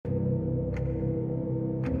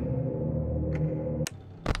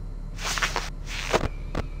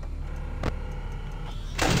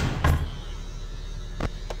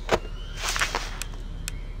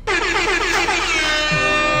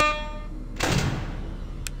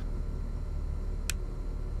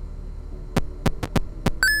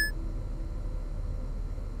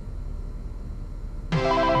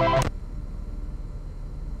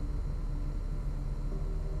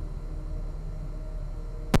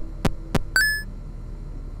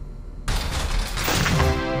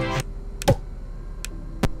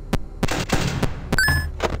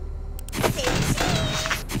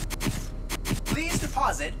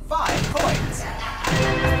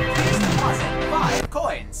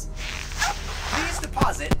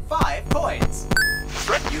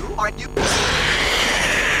Are you?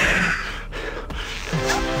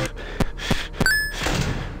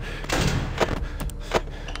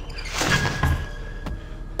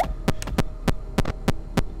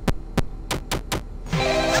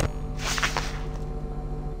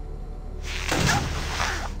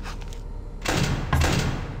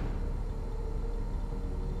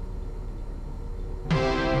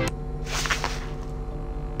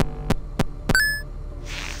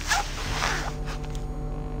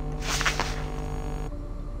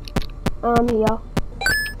 I'm here.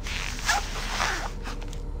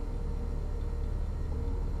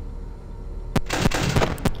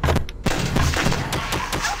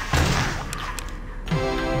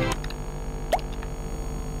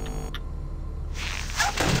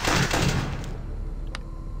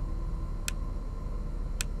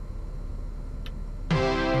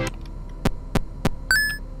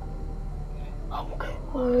 Of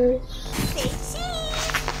course.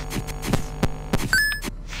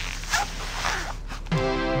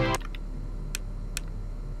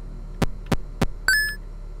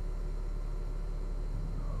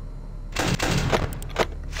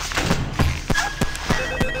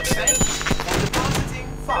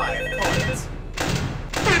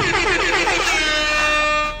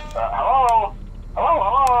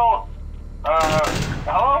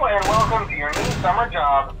 Welcome to your new summer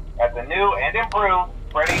job at the new and improved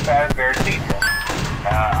Freddy Pizza.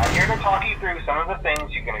 I'm here to talk you through some of the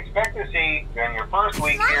things you can expect to see during your first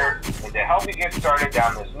week here and to help you get started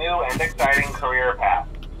down this new and exciting career path.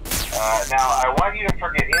 Now, I want you to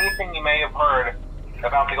forget anything you may have heard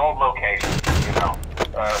about the old location. You know,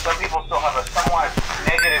 some people still have a somewhat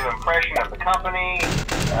negative impression of the company.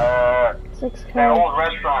 That old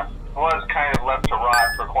restaurant was kind of left to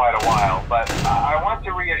rot for quite a while, but I want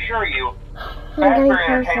to reassure you, Fazbear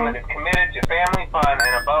Entertainment is committed to family fun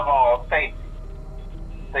and above all, safety.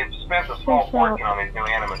 They've spent a small fortune on these new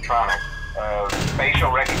animatronics.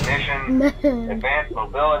 Facial recognition, advanced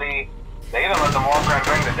mobility, they even let them walk around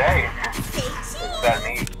during the day. It's that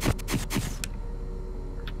neat.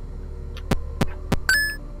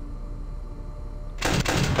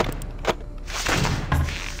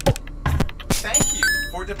 Thank you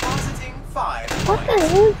for depositing 5 points. What the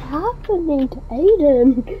hell is happening to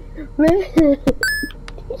Aiden? Man.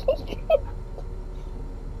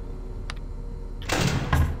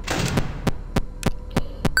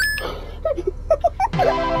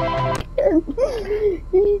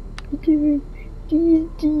 Dude, these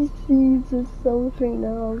DCs are something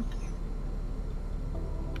else.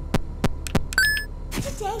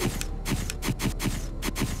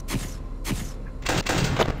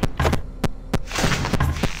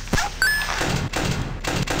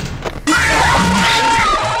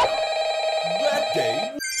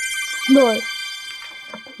 No,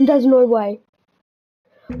 there's no way.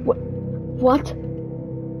 What?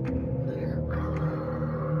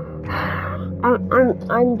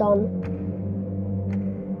 I'm done.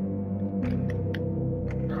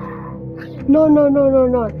 No.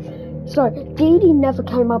 So Dee Dee never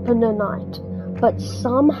came up in the night, but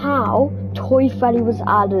somehow Toy Freddy was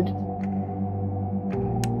added.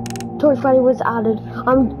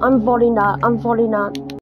 I'm voting that.